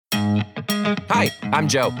Hi, I'm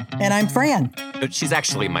Joe. And I'm Fran. She's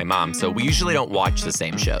actually my mom, so we usually don't watch the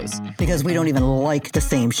same shows. Because we don't even like the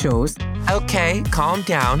same shows. Okay, calm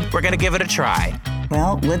down. We're gonna give it a try.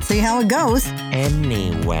 Well, let's see how it goes.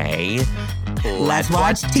 Anyway, let's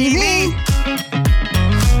watch TV.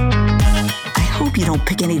 I hope you don't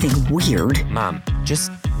pick anything weird. Mom,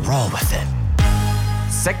 just roll with it.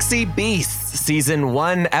 Sexy Beasts, Season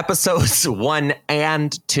 1, Episodes 1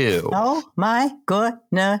 and 2. Oh my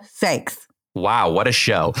goodness sakes. Wow, what a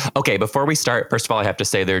show. Okay, before we start, first of all, I have to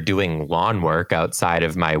say they're doing lawn work outside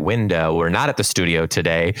of my window. We're not at the studio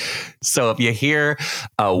today. So if you hear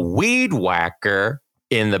a weed whacker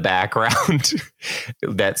in the background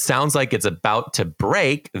that sounds like it's about to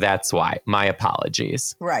break, that's why. My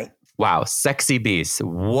apologies. Right. Wow, Sexy Beasts.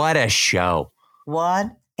 What a show. What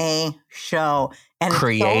a show. And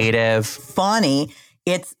creative. It's so funny.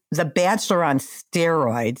 It's The Bachelor on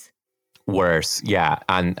steroids. Worse. Yeah.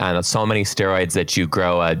 On so many steroids that you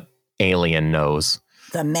grow a alien nose.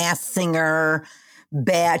 The Masked Singer,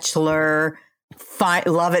 Bachelor,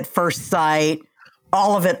 Love at First Sight,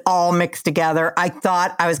 all of it all mixed together. I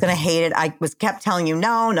thought I was going to hate it. I kept telling you,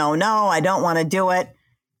 no, I don't want to do it.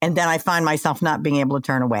 And then I find myself not being able to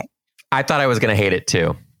turn away. I thought I was going to hate it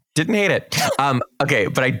too. Didn't hate it. Okay,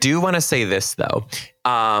 but I do want to say this though.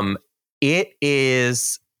 It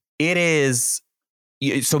is.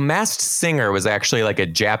 So Masked Singer was actually like a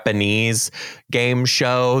Japanese game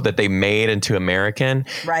show that they made into American.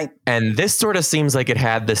 Right. And this sort of seems like it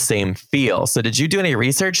had the same feel. So did you do any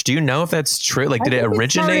research? Do you know if that's true? Like, did it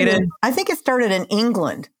originate in? I think it started in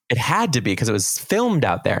England. It had to be because it was filmed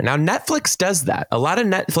out there. Now, Netflix does that. A lot of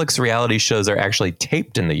Netflix reality shows are actually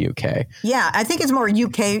taped in the UK. Yeah, I think it's more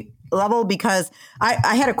UK level because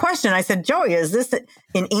I had a question. I said, Joey, is this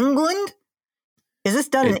in England? Is this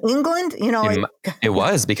done in England? You know, it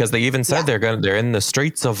was because they even said they're in the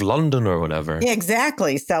streets of London or whatever. Yeah,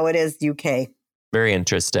 exactly. So it is UK. Very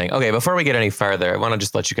interesting. Okay, before we get any farther, I want to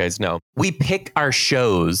just let you guys know, we pick our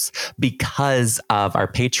shows because of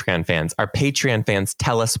our Patreon fans. Our Patreon fans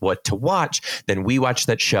tell us what to watch. Then we watch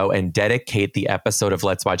that show and dedicate the episode of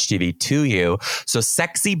Let's Watch TV to you. So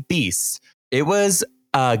Sexy Beasts, it was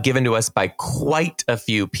given to us by quite a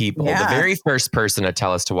few people. Yeah. The very first person to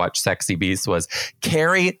tell us to watch Sexy Beasts was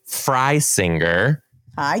Carrie Freisinger.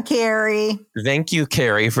 Hi, Carrie. Thank you,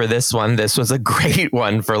 Carrie, for this one. This was a great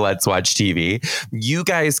one for Let's Watch TV. You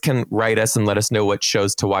guys can write us and let us know what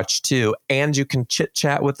shows to watch too. And you can chit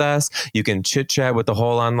chat with us. You can chit chat with the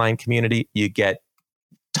whole online community. You get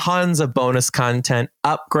tons of bonus content,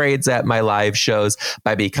 upgrades at my live shows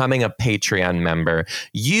by becoming a Patreon member.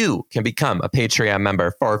 You can become a Patreon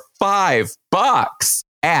member for $5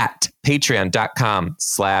 at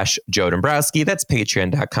patreon.com/Joe Dombrowski. That's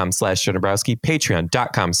patreon.com/Joe Dombrowski,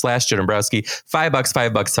 patreon.com/Joe Dombrowski.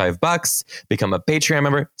 $5. Become a Patreon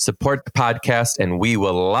member, support the podcast, and we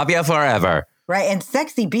will love you forever. Right. And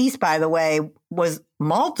Sexy Beast, by the way, was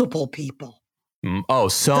multiple people. Oh,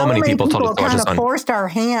 so many people told us to watch this one. Forced our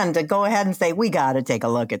hand to go ahead and say, we got to take a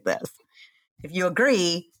look at this. If you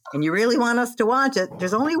agree and you really want us to watch it,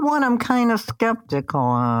 there's only one I'm kind of skeptical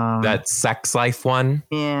of. That Sex Life one?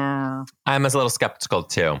 Yeah. I'm a little skeptical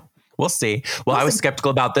too. We'll see. Well, I was skeptical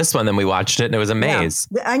about this one, then we watched it and it was a maze.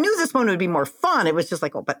 Yeah. I knew this one would be more fun. It was just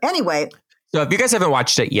like, but anyway. So if you guys haven't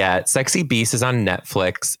watched it yet, Sexy Beast is on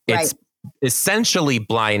Netflix. It's essentially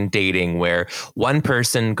blind dating where one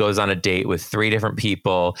person goes on a date with 3 different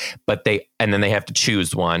people, and then they have to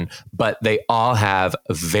choose one, but they all have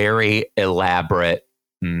very elaborate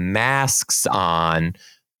masks on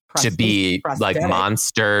to be like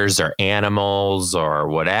monsters or animals or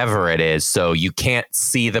whatever it is. So you can't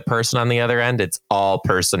see the person on the other end. It's all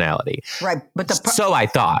personality. Right. But so I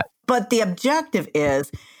thought. But the objective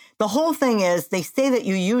is, the whole thing is they say that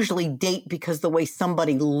you usually date because the way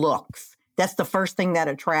somebody looks. That's the first thing that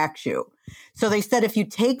attracts you. So they said, if you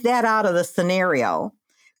take that out of the scenario,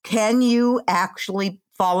 can you actually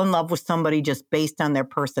fall in love with somebody just based on their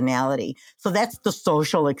personality? So that's the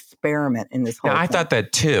social experiment in this whole thing. I thought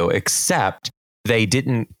that too, except they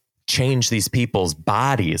didn't change these people's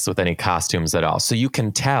bodies with any costumes at all. So you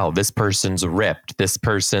can tell this person's ripped. This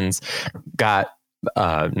person's got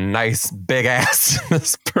nice big ass.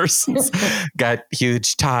 This person's got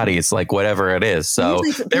huge toddies, like whatever it is. So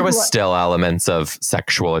there was still elements of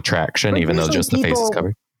sexual attraction, even though just the face is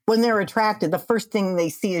covered. When they're attracted, the first thing they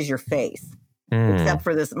see is your face. Except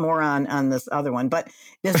for this moron on this other one. But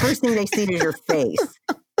the first thing they see is your face.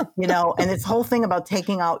 You know, and this whole thing about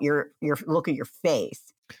taking out your look at your face.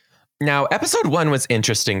 Now, episode 1 was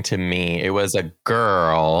interesting to me. It was a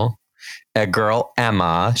girl,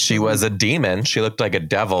 Emma. She was a demon. She looked like a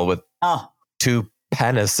devil with 2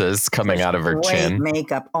 penises coming out of her Great chin.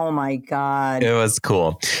 makeup. Oh my God. It was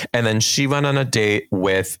cool. And then she went on a date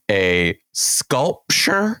with a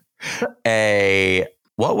sculpture,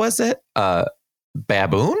 what was it? A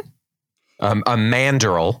baboon? A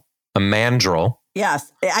mandrill. A mandrill.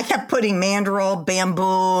 Yes. I kept putting mandrill,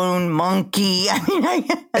 bamboo, monkey. I mean,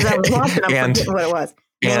 as I was watching, I'm forgetting what it was.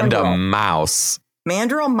 Mandrill. And a mouse.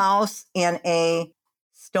 Mandrill, mouse, and a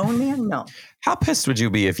stone man? No. How pissed would you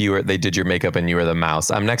be if they did your makeup and you were the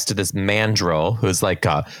mouse? I'm next to this mandrill who's like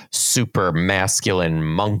a super masculine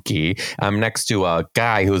monkey. I'm next to a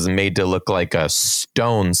guy who's made to look like a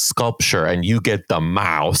stone sculpture, and you get the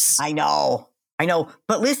mouse. I know.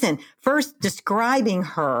 But listen, first describing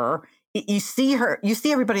her, you see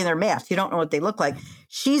everybody in their masks. You don't know what they look like.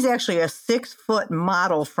 She's actually a 6-foot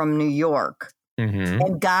model from New York. Mm-hmm.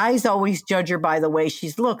 And guys always judge her by the way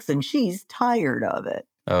she looks, and she's tired of it.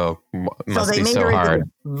 Oh, must so they be made so her hard. A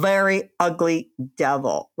very ugly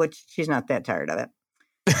devil, which she's not that tired of it.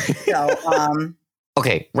 So,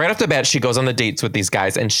 okay, right off the bat, she goes on the dates with these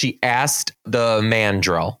guys, and she asked the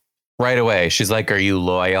mandrill right away. She's like, "Are you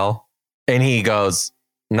loyal?" And he goes,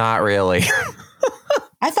 "Not really."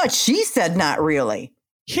 I thought she said not really.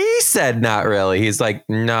 He said not really. He's like,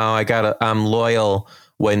 "No, I'm loyal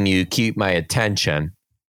when you keep my attention."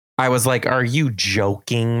 I was like, "Are you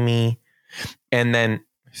joking me?" And then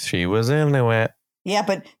she was into it. Yeah,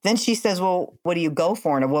 but then she says, "Well, what do you go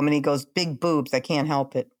for in a woman?" He goes, "Big boobs. I can't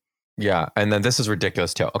help it." Yeah, and then this is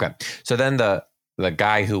ridiculous too. Okay, so then the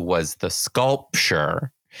guy who was the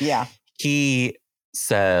sculpture, he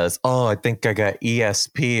says, "Oh, I think I got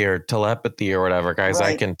ESP or telepathy or whatever, guys.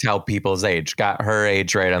 Right. I can tell people's age." Got her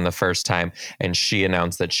age right on the first time, and she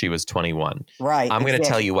announced that she was 21. Right. I'm going to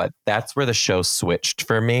tell you what, that's where the show switched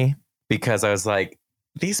for me, because I was like,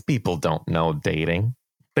 these people don't know dating.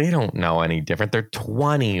 They don't know any different. They're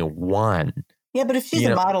 21. Yeah, but if she's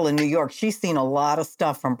a model in New York, she's seen a lot of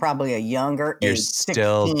stuff from probably a younger age. You're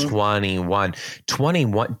still 16. 21.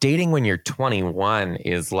 21. Dating when you're 21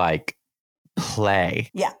 is like play.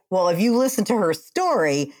 Yeah. Well, if you listen to her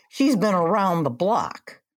story, she's been around the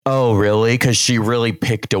block. Oh, really? Because she really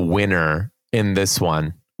picked a winner in this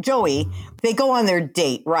one. Joey, they go on their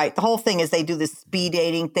date, right? The whole thing is they do this speed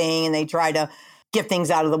dating thing, and they try to get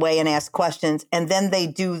things out of the way and ask questions. And then they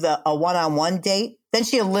do a one-on-one date. Then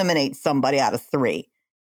she eliminates somebody out of 3.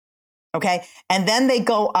 Okay. And then they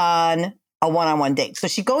go on a one-on-one date. So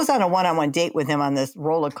she goes on a one-on-one date with him on this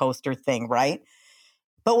roller coaster thing, right?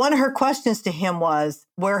 But one of her questions to him was,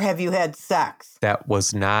 "Where have you had sex?" That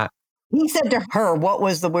was not. He said to her, "What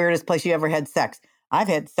was the weirdest place you ever had sex?" "I've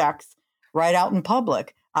had sex right out in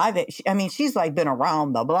public." She's like been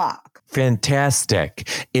around the block.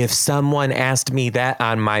 Fantastic. If someone asked me that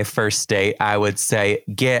on my first date, I would say,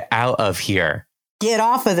 "Get out of here. Get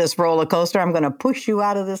off of this roller coaster. I'm going to push you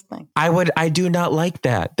out of this thing." I do not like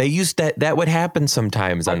that. That would happen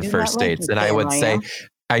sometimes on first dates. And I would say,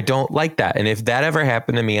 I don't like that. And if that ever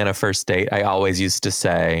happened to me on a first date, I always used to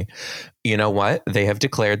say, you know what? They have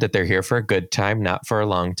declared that they're here for a good time, not for a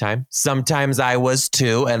long time. Sometimes I was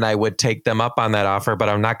too, and I would take them up on that offer, but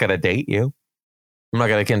I'm not going to date you. I'm not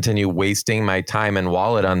going to continue wasting my time and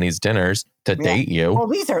wallet on these dinners to date you. Well,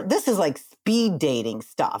 this is like speed dating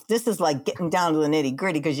stuff. This is like getting down to the nitty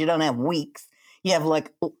gritty, because you don't have weeks. You have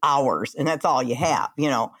like hours, and that's all you have,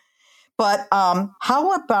 But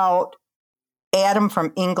how about Adam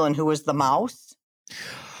from England, who was the mouse?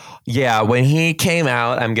 Yeah, when he came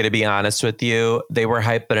out, I'm going to be honest with you, they were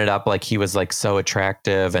hyping it up like he was like so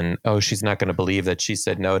attractive, and she's not going to believe that she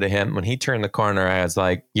said no to him. When he turned the corner, I was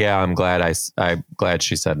like, yeah, I'm glad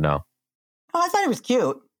she said no. Oh, I thought he was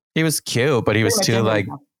cute. He was cute, but he was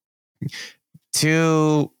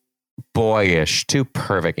too boyish, too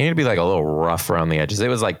perfect. He need to be like a little rough around the edges. It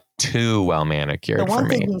was like too well manicured for me. The one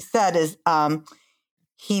thing he said is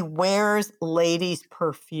he wears ladies'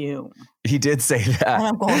 perfume. He did say that. And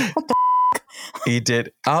I'm going, what the He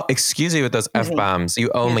did. Oh, excuse me with those F-bombs.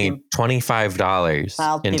 You owe me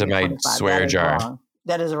 $25 into my swear jar. Wrong.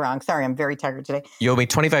 That is wrong. Sorry, I'm very tired today. You owe me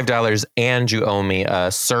 $25, and you owe me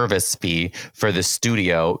a service fee for the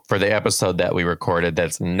studio for the episode that we recorded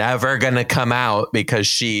that's never going to come out because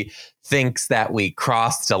she thinks that we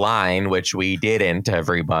crossed a line, which we didn't,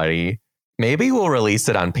 everybody. Maybe we'll release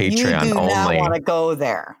it on Patreon only. You do not want to go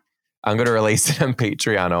there. I'm going to release it on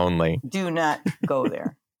Patreon only. Do not go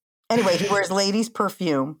there. Anyway, he wears ladies'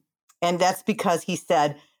 perfume, and that's because he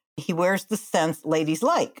said he wears the scents ladies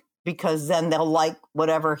like, because then they'll like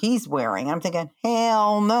whatever he's wearing. I'm thinking,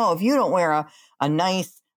 hell no. If you don't wear a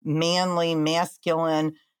nice, manly,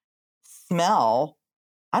 masculine smell,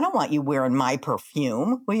 I don't want you wearing my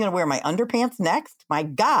perfume. What, are you going to wear my underpants next? My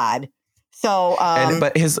God. So,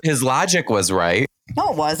 but his logic was right.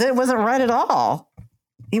 No, it wasn't. It wasn't right at all.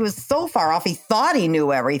 He was so far off. He thought he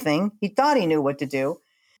knew everything. He thought he knew what to do.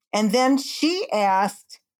 And then she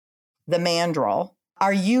asked the mandrel,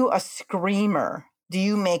 "Are you a screamer? Do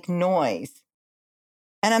you make noise?"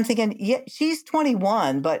 And I'm thinking, yeah, she's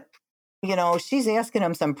 21, but she's asking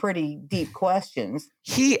him some pretty deep questions.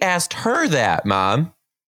 He asked her that, Mom.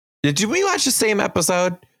 Did we watch the same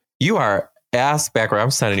episode? You are ass backward.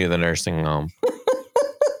 I'm sending you to the nursing home.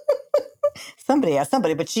 Somebody asked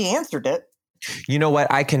somebody, but she answered it. You know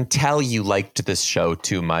what? I can tell you liked this show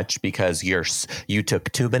too much because you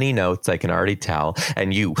took too many notes. I can already tell.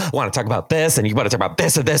 And you want to talk about this and you want to talk about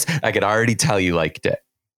this and this. I can already tell you liked it.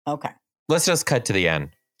 Okay. Let's just cut to the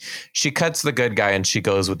end. She cuts the good guy and she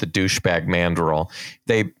goes with the douchebag mandrel.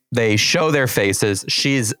 They show their faces.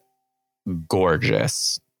 She's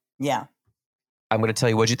gorgeous. Yeah. I'm going to tell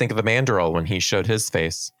you, what'd you think of the mandrel when he showed his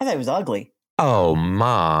face? I thought he was ugly. Oh,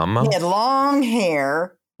 Mom. He had long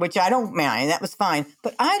hair, which I don't mind. That was fine.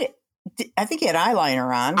 But I think he had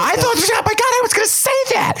eyeliner on. I thought, oh my God, I was going to say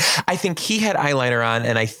that. I think he had eyeliner on.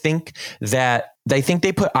 And I think that they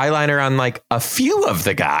put eyeliner on like a few of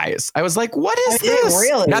the guys. I was like, what is this?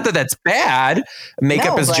 Really? Not that that's bad.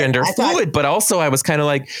 Makeup is gender fluid. But also I was kind of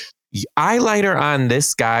like, eyeliner on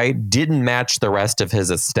this guy didn't match the rest of his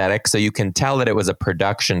aesthetic. So you can tell that it was a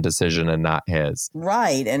production decision and not his.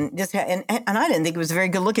 Right. And and I didn't think it was very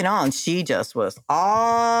good looking on. She just was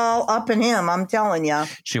all up in him. I'm telling you.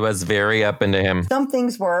 She was very up into him. Some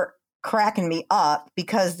things were cracking me up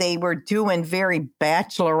because they were doing very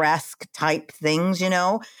Bachelor-esque type things,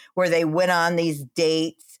 where they went on these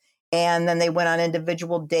dates and then they went on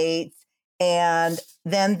individual dates. And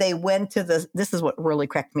then they went to this is what really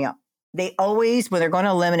cracked me up. They always, when they're going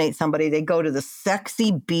to eliminate somebody, they go to the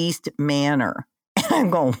Sexy Beast Manor. And I'm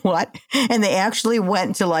going, what? And they actually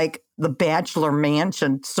went to like the Bachelor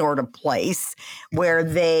Mansion sort of place where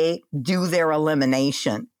they do their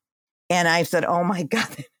elimination. And I said, oh my God,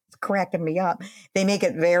 it's cracking me up. They make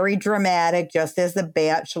it very dramatic, just as the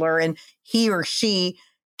Bachelor, and he or she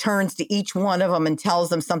turns to each one of them and tells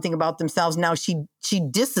them something about themselves. Now she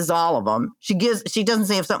disses all of them. She doesn't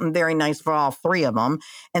say something very nice for all three of them.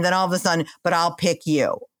 And then all of a sudden, but I'll pick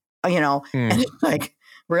you, and it's like,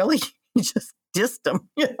 really? You just dissed them,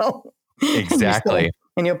 Exactly.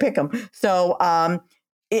 And you'll pick them. So,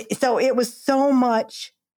 it was so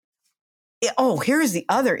much. Here's the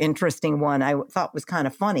other interesting one I thought was kind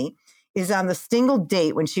of funny is on the single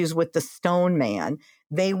date when she was with the Stone Man,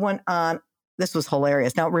 they went on. This was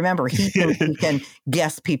hilarious. Now, remember, he can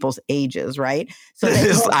guess people's ages, right? So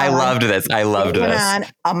I loved this. I loved this. On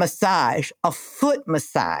a massage, a foot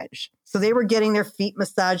massage. So they were getting their feet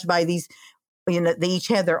massaged by these, they each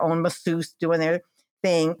had their own masseuse doing their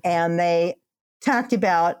thing. And they talked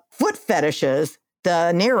about foot fetishes.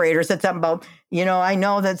 The narrator said something about, I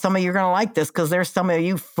know that some of you are going to like this because there's some of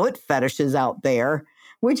you foot fetishes out there.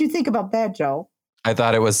 What'd you think about that, Joe? I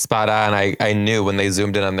thought it was spot on. I knew when they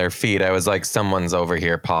zoomed in on their feet, I was like, someone's over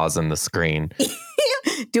here pausing the screen.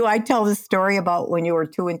 Do I tell the story about when you were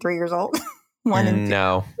 2 and 3 years old? 1 and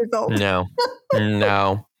 2 years old?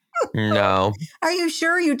 No. Are you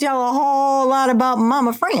sure you tell a whole lot about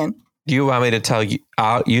Mama Fran? Do you want me to tell you?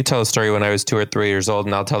 You tell a story when I was 2 or 3 years old,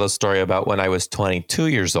 and I'll tell the story about when I was 22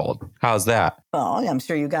 years old. How's that? Well, I'm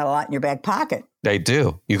sure you got a lot in your back pocket. I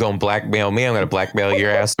do. You going to blackmail me? I'm going to blackmail your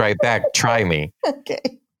ass right back. Try me. Okay.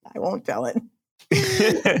 I won't tell it.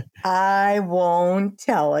 I won't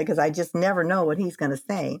tell it because I just never know what he's going to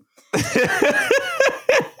say.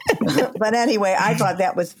 But anyway, I thought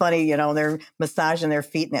that was funny. They're massaging their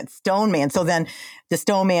feet in that Stone Man. So then the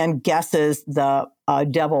Stone Man guesses the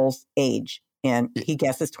devil's age and he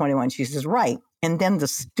guesses 21. She says, right. And then the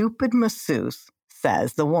stupid masseuse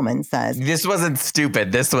the woman says, this wasn't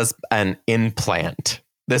stupid. This was an implant.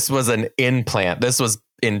 This was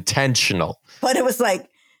intentional. But it was like,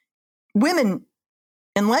 women,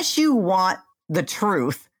 unless you want the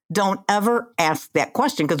truth, don't ever ask that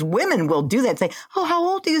question because women will do that. Say, oh, how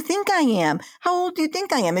old do you think I am? How old do you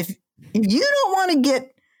think I am? If you don't want to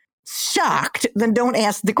get shocked, then don't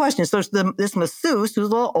ask the question. So this masseuse, who's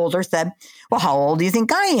a little older, said, well, how old do you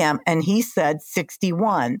think I am? And he said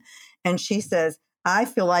 61. And she says, I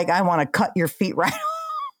feel like I want to cut your feet right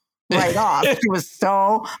off. She was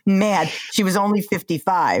so mad. She was only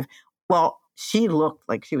 55. Well, she looked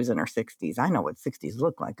like she was in her 60s. I know what 60s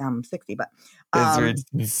look like. I'm 60, but it's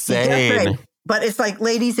insane. But it's like,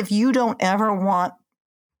 ladies, if you don't ever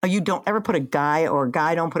put a guy, or a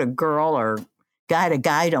guy don't put a girl, or guy to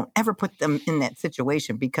guy, don't ever put them in that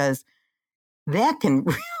situation because that can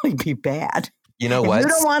really be bad. You know If what? you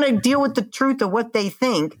don't want to deal with the truth of what they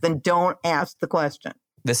think, then don't ask the question.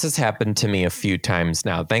 This has happened to me a few times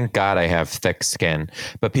now. Thank God I have thick skin.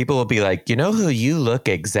 But people will be like, you know who you look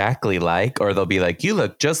exactly like? Or they'll be like, you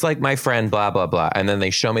look just like my friend, blah, blah, blah. And then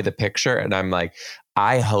they show me the picture and I'm like,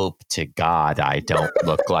 I hope to God I don't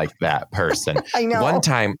look like that person. I know. One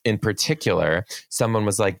time in particular, someone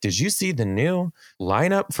was like, did you see the new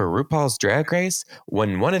lineup for RuPaul's Drag Race?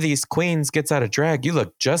 When one of these queens gets out of drag, you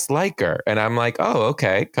look just like her. And I'm like, oh,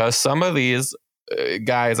 okay. Because some of these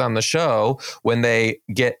guys on the show, when they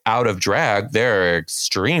get out of drag, they're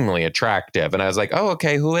extremely attractive. And I was like, oh,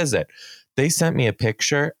 okay, who is it? They sent me a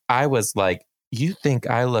picture. I was like, you think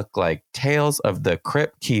I look like Tales of the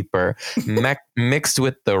Crypt Keeper mixed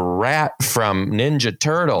with the rat from Ninja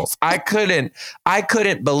Turtles. I couldn't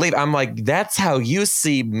believe. I'm like, that's how you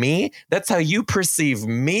see me? That's how you perceive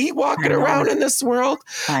me walking around in this world?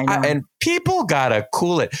 I know. And people gotta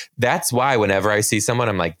cool it. That's why whenever I see someone,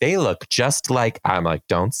 I'm like, they look just like, I'm like,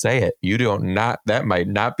 don't say it. You don't not, that might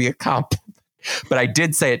not be a compliment. But I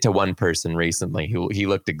did say it to one person recently who he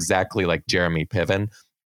looked exactly like Jeremy Piven.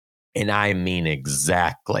 And I mean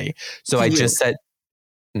exactly. So I just said,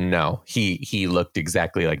 no, he looked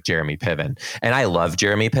exactly like Jeremy Piven. And I love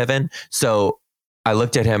Jeremy Piven. So I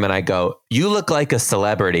looked at him and I go, you look like a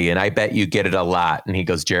celebrity and I bet you get it a lot. And he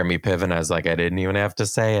goes, Jeremy Piven. I was like, I didn't even have to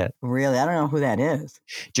say it. Really? I don't know who that is.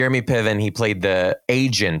 Jeremy Piven, he played the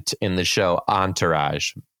agent in the show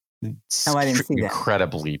Entourage. Oh, I didn't see that.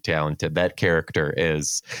 Incredibly talented. That character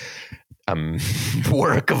is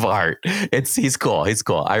work of art. He's cool. He's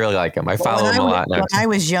cool. I really like him. I follow him a lot. When I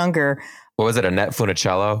was younger. What was it? Annette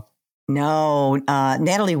Funicello? No,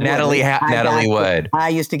 Natalie Wood. Natalie Wood. I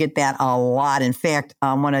used to get that a lot. In fact,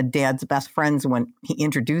 one of Dad's best friends, when he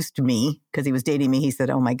introduced me, because he was dating me, he said,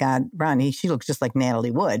 oh my God, Ron, she looks just like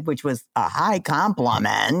Natalie Wood, which was a high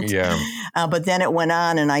compliment. Yeah. But then it went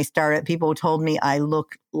on and people told me I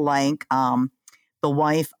looked like the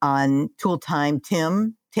wife on Tool Time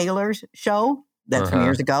Tim Taylor's show. That's from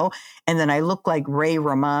years ago. And then I look like Ray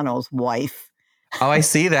Romano's wife. Oh, I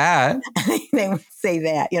see that. They would say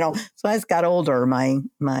that, So as I got older, my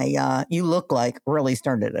you look like really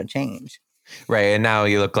started to change. Right. And now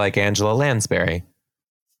you look like Angela Lansbury.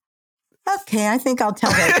 Okay, I think I'll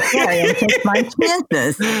tell that story and take my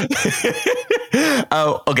chances.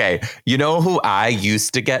 Oh, okay. You know who I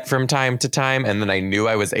used to get from time to time? And then I knew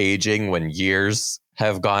I was aging when years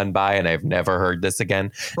have gone by and I've never heard this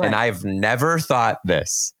again. Right. And I've never thought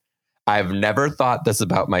this. I've never thought this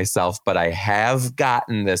about myself, but I have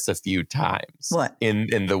gotten this a few times. What?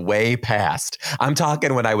 In the way past. I'm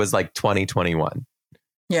talking when I was like 2021.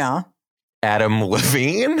 Yeah. Adam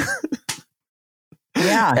Levine.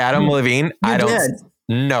 Yeah. Adam Levine. I don't. Did.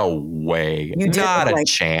 No way. You did. Not a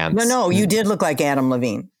chance. No, you did look like Adam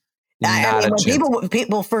Levine. When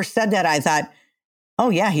people first said that, I thought, oh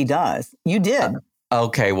yeah, he does. You did.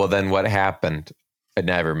 Okay, well then what happened?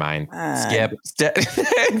 Never mind. Skip a step.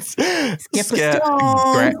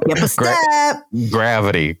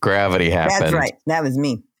 Gravity happened. That's right. That was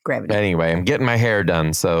me. Gravity. Anyway, I'm getting my hair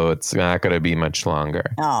done, so it's not going to be much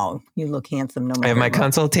longer. Oh, you look handsome. No matter I have my what.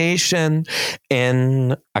 Consultation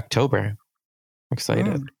in October. I'm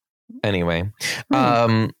excited. Anyway,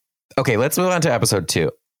 okay, let's move on to episode 2.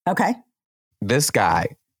 Okay. This guy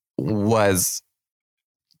was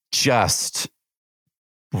just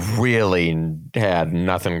really had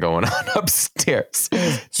nothing going on upstairs.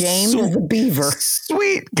 James is a beaver.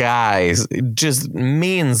 Sweet guy. Just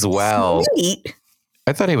means well. Sweet.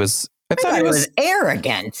 I thought he was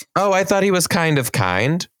arrogant. Oh, I thought he was kind of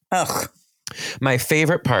kind. Ugh. My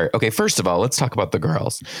favorite part. Okay, first of all, let's talk about the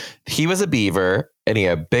girls. He was a beaver and he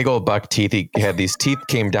had big old buck teeth. He had these teeth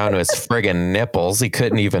came down to his friggin' nipples. He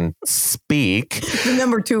couldn't even speak. The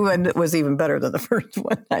number 2 one was even better than the first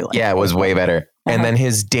one. Yeah, it was way better. And then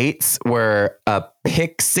his dates were a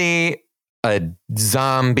pixie, a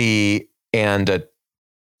zombie, and a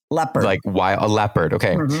leopard. A leopard.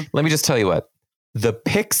 Okay. Mm-hmm. Let me just tell you what. The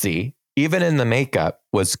pixie, even in the makeup,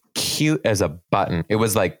 was cute as a button. It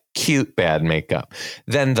was like cute bad makeup.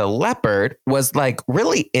 Then the leopard was like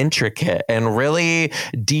really intricate and really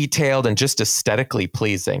detailed and just aesthetically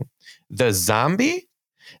pleasing. The zombie,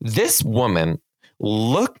 this woman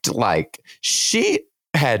looked like she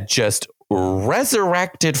had just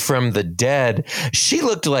resurrected from the dead. She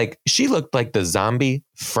looked like the zombie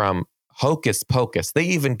from Hocus Pocus. They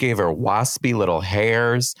even gave her waspy little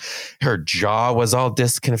hairs. Her jaw was all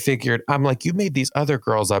disconfigured. I'm like, you made these other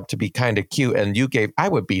girls up to be kind of cute, and I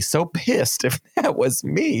would be so pissed if that was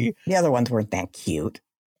me. The other ones weren't that cute.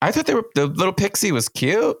 I thought the little pixie was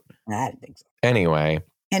cute. I didn't think so. Anyway.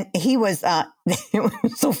 And he was, it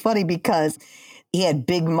was so funny because he had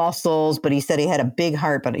big muscles, but he said he had a big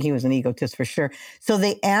heart, but he was an egotist for sure. So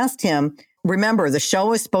they asked him, remember, the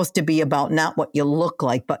show is supposed to be about not what you look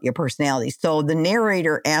like, but your personality. So the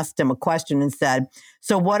narrator asked him a question and said,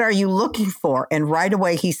 so what are you looking for? And right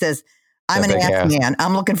away he says, I'm an ass man.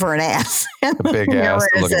 I'm looking for an ass. A big ass.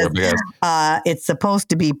 I'm looking for a big ass. It's supposed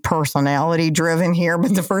to be personality driven here,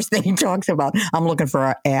 but the first thing he talks about, I'm looking for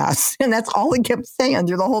an ass. And that's all he kept saying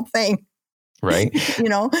through the whole thing. Right.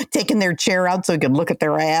 Taking their chair out so he could look at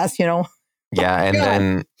their ass,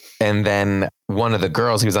 Yeah. And then one of the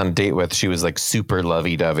girls he was on a date with, she was like super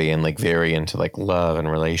lovey-dovey and like very into like love and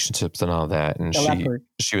relationships and all that. And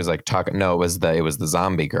she was like talking. No, it was the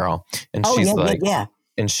zombie girl. And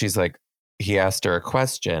and she's like, he asked her a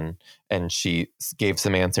question and she gave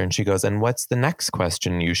some answer and she goes, and what's the next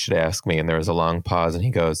question you should ask me? And there was a long pause and he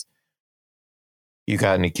goes, you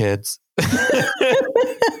got any kids?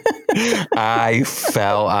 I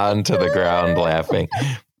fell onto the ground laughing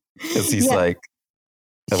because he's like,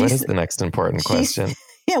 what is the next important question?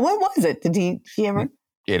 Yeah, what was it? Did she ever?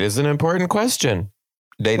 It is an important question.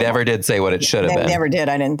 They never did say what it should have been. They never did.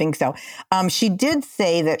 I didn't think so. She did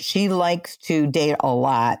say that she likes to date a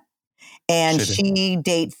lot. And she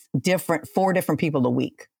dates 4 different people a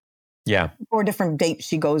week. Yeah. 4 different dates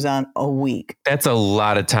she goes on a week. That's a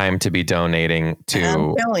lot of time to be donating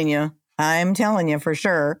to. I'm telling you for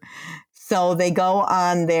sure. So they go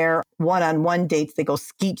on their one-on-one dates. They go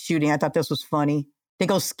skeet shooting. I thought this was funny. They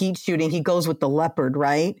go skeet shooting. He goes with the leopard,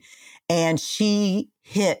 right? And she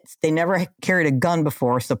hits. They never carried a gun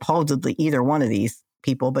before, supposedly, either one of these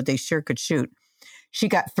people, but they sure could shoot. She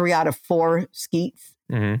got 3 out of 4 skeets.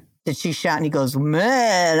 Mm-hmm. That she shot, and he goes,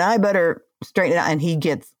 man, I better straighten it out. And he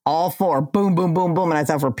gets all 4, boom, boom, boom, boom. And I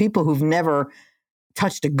thought for people who've never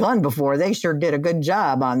touched a gun before, they sure did a good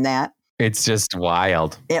job on that. It's just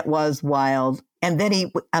wild. It was wild. And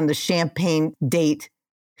then on the champagne date,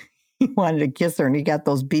 he wanted to kiss her and he got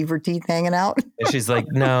those beaver teeth hanging out. And she's like,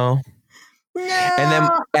 no.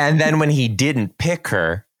 No. And then when he didn't pick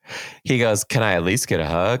her, he goes, can I at least get a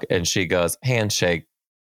hug? And she goes, handshake.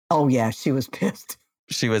 Oh, yeah. She was pissed.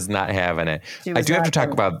 She was not having it. I do have to talk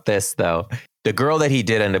about this, though. The girl that he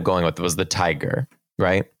did end up going with was the tiger,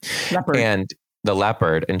 right? Leopard. And the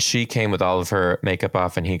leopard. And she came with all of her makeup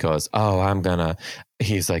off. And he goes, oh,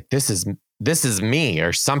 he's like, this is me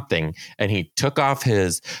or something. And he took off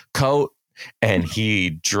his coat and he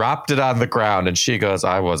dropped it on the ground. And she goes,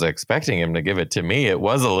 I was expecting him to give it to me. It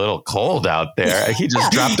was a little cold out there. He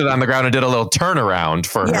just dropped it on the ground and did a little turnaround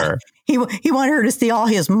for her. He wanted her to see all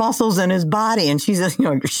his muscles in his body, and she's just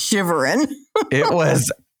shivering.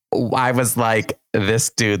 I was like, this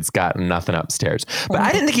dude's got nothing upstairs. But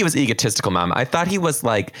I didn't think he was egotistical, Mom. I thought he was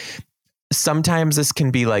like, sometimes this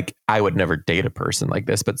can be like, I would never date a person like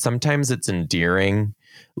this, but sometimes it's endearing.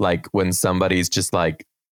 Like when somebody's just like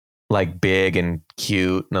big and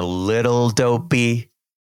cute and a little dopey.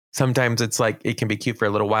 Sometimes it's like, it can be cute for a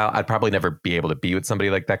little while. I'd probably never be able to be with somebody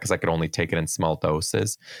like that because I could only take it in small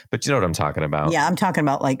doses. But you know what I'm talking about? Yeah, I'm talking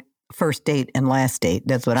about like first date and last date.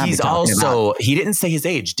 That's what I'm talking about. He didn't say his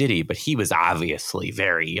age, did he? But he was obviously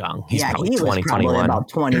very young. He's probably he 20, was probably 21. About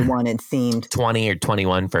 21, it seemed. 20 or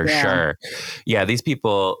 21 for sure. Yeah, these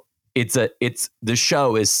people, the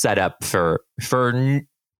show is set up for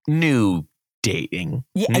new dating.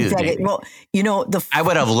 Yeah, exactly. Dating. Well, I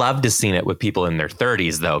would have loved to seen it with people in their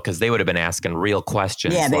 30s though, because they would have been asking real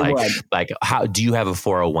questions. Yeah, they would. Like, how do you have a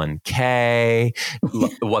 401k?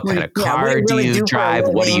 What kind of car do you drive?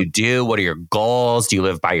 What do you do? What are your goals? Do you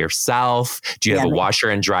live by yourself? Do you have a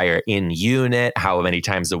washer and dryer in unit? How many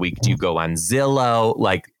times a week do you go on Zillow?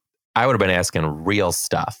 Like, I would have been asking real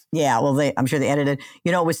stuff. Yeah, well, I'm sure they edited.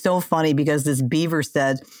 It was so funny because this beaver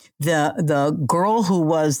said the girl who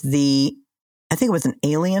was I think it was an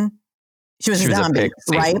alien. She was a zombie,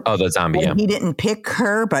 right? Oh, the zombie, yeah. He didn't pick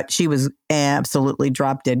her, but she was absolutely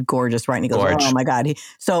drop dead gorgeous, right? And he goes, oh my God.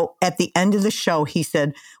 So at the end of the show, he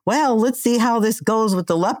said, well, let's see how this goes with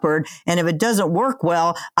the leopard. And if it doesn't work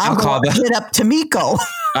well, I'll hit up Tomiko.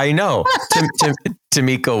 I know.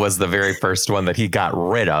 Tomiko was the very first one that he got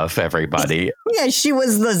rid of, everybody. Yeah, she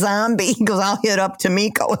was the zombie. He goes, I'll hit up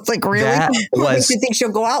Tomiko. It's like, really? What makes you think she'll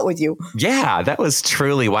go out with you? Yeah, that was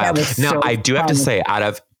truly wild. Now, I do have to say,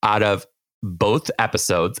 out of both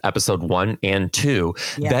episodes, episode 1 and 2,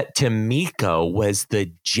 that Tomiko was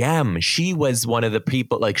the gem. She was one of the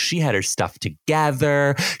people, like she had her stuff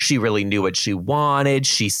together. She really knew what she wanted.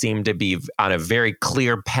 She seemed to be on a very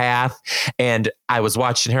clear path. And I was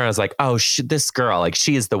watching her and I was like, oh, this girl, like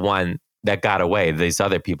she is the one that got away. These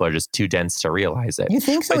other people are just too dense to realize it. You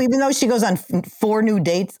think so? Even though she goes on 4 new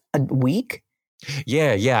dates a week?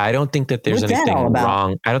 Yeah. I don't think that there's What's that anything all about?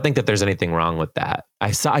 wrong. I don't think that there's anything wrong with that.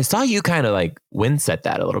 I saw you kind of like wince at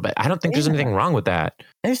that a little bit. I don't think there's anything wrong with that.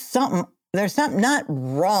 There's something not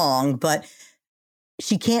wrong, but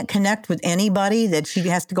she can't connect with anybody, that she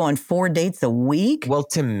has to go on 4 dates a week. Well,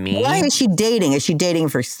 to me, why is she dating? Is she dating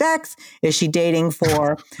for sex? Is she dating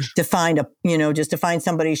for to find just to find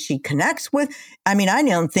somebody she connects with? I mean, I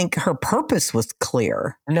don't think her purpose was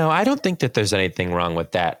clear. No, I don't think that there's anything wrong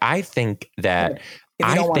with that. I think that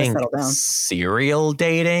serial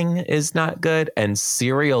dating is not good, and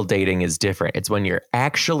serial dating is different. It's when you're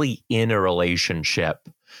actually in a relationship.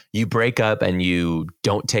 You break up and you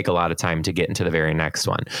don't take a lot of time to get into the very next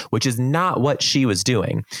one, which is not what she was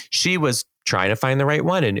doing. She was trying to find the right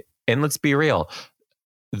one. And let's be real.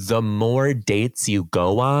 The more dates you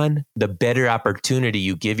go on, the better opportunity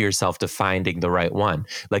you give yourself to finding the right one.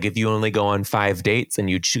 Like if you only go on 5 dates and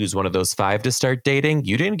you choose one of those 5 to start dating,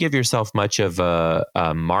 you didn't give yourself much of a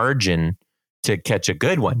margin to catch a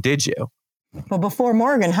good one, did you? Well, before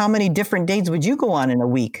Morgan, how many different dates would you go on in a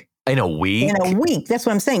week? In a week? In a week. That's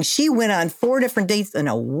what I'm saying. She went on 4 different dates in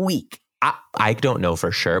a week. I don't know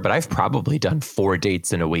for sure, but I've probably done 4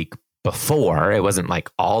 dates in a week before. It wasn't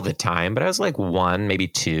like all the time, but I was like 1, maybe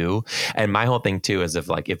 2. And my whole thing too is if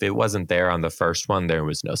it wasn't there on the first one, there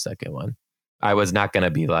was no second one. I was not going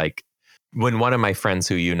to be like, when one of my friends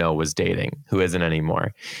who was dating, who isn't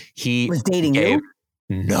anymore, he was dating you?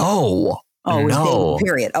 No. Oh, was dating,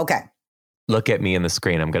 period. Okay. Look at me in the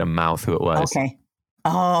screen. I'm going to mouth who it was. Okay.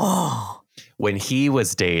 Oh. When he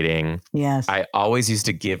was dating, yes, I always used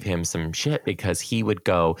to give him some shit because he would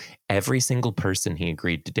go, every single person he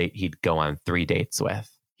agreed to date, he'd go on 3 dates with.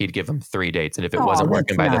 He'd give him 3 dates. And if it wasn't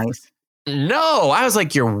working No, I was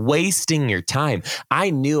like, you're wasting your time. I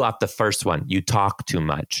knew off the first one, you talk too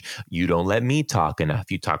much. You don't let me talk enough.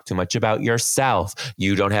 You talk too much about yourself.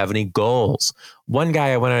 You don't have any goals. One guy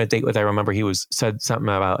I went on a date with, I remember he said something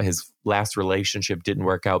about his last relationship didn't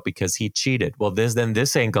work out because he cheated. Well, this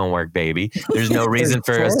ain't gonna work, baby. There's no reason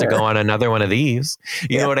for us to go on another one of these.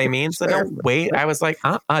 You know what I mean? So don't wait. I was like,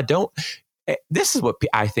 don't. This is what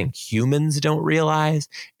I think humans don't realize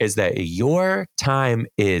is that your time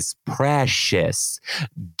is precious.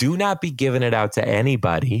 Do not be giving it out to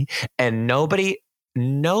anybody, and nobody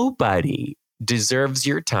deserves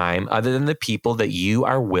your time other than the people that you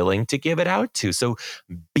are willing to give it out to. So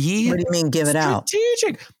be What do you mean give it out?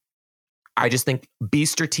 Strategic. I just think be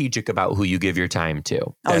strategic about who you give your time to.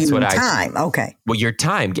 That's what time. Okay. Well, your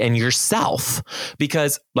time and yourself,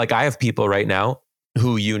 because like I have people right now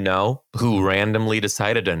who randomly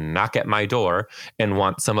decided to knock at my door and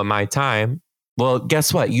want some of my time. Well,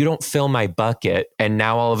 guess what? You don't fill my bucket. And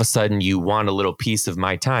now all of a sudden you want a little piece of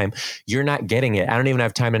my time. You're not getting it. I don't even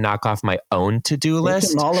have time to knock off my own to-do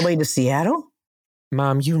list. All the way to Seattle?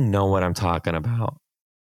 Mom, you know what I'm talking about.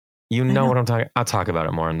 You know what I'm talking. I'll talk about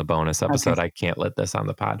it more in the bonus episode. Okay. I can't let this on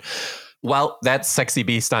the pod. Well, that's Sexy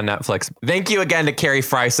Beast on Netflix. Thank you again to Carrie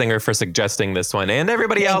Freisinger for suggesting this one and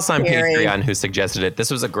everybody else on Patreon who suggested it. This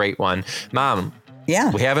was a great one. Mom, we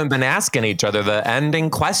haven't been asking each other the ending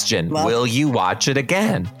question. Well, will you watch it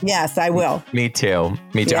again? Yes, I will. Me too.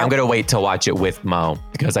 Yep. I'm going to wait to watch it with Mo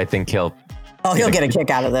because I think he'll get a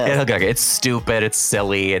kick out of this. It's stupid. It's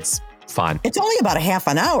silly. It's fun. It's only about a half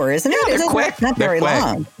an hour, isn't it? Yeah, they're quick. It's not very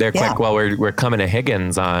long. They're quick. Well, we're coming to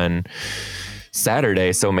Higgins on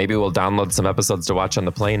Saturday, so maybe we'll download some episodes to watch on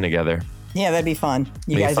the plane together. Yeah, that'd be fun.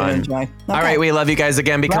 You guys would enjoy. Okay. All right, we love you guys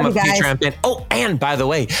again. Become a Patreon fan. Oh, and by the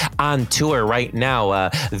way, on tour right now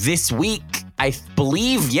this week. I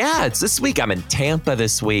believe, it's this week. I'm in Tampa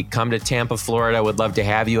this week. Come to Tampa, Florida. I would love to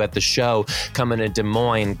have you at the show. Coming to Des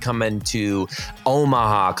Moines, coming to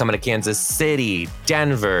Omaha, coming to Kansas City,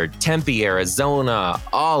 Denver, Tempe, Arizona,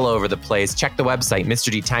 all over the place. Check the website,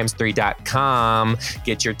 MrDtimes3.com.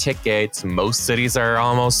 Get your tickets. Most cities are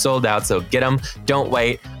almost sold out, so get them. Don't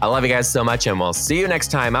wait. I love you guys so much, and we'll see you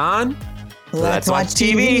next time on Let's Watch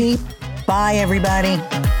TV. Bye, everybody.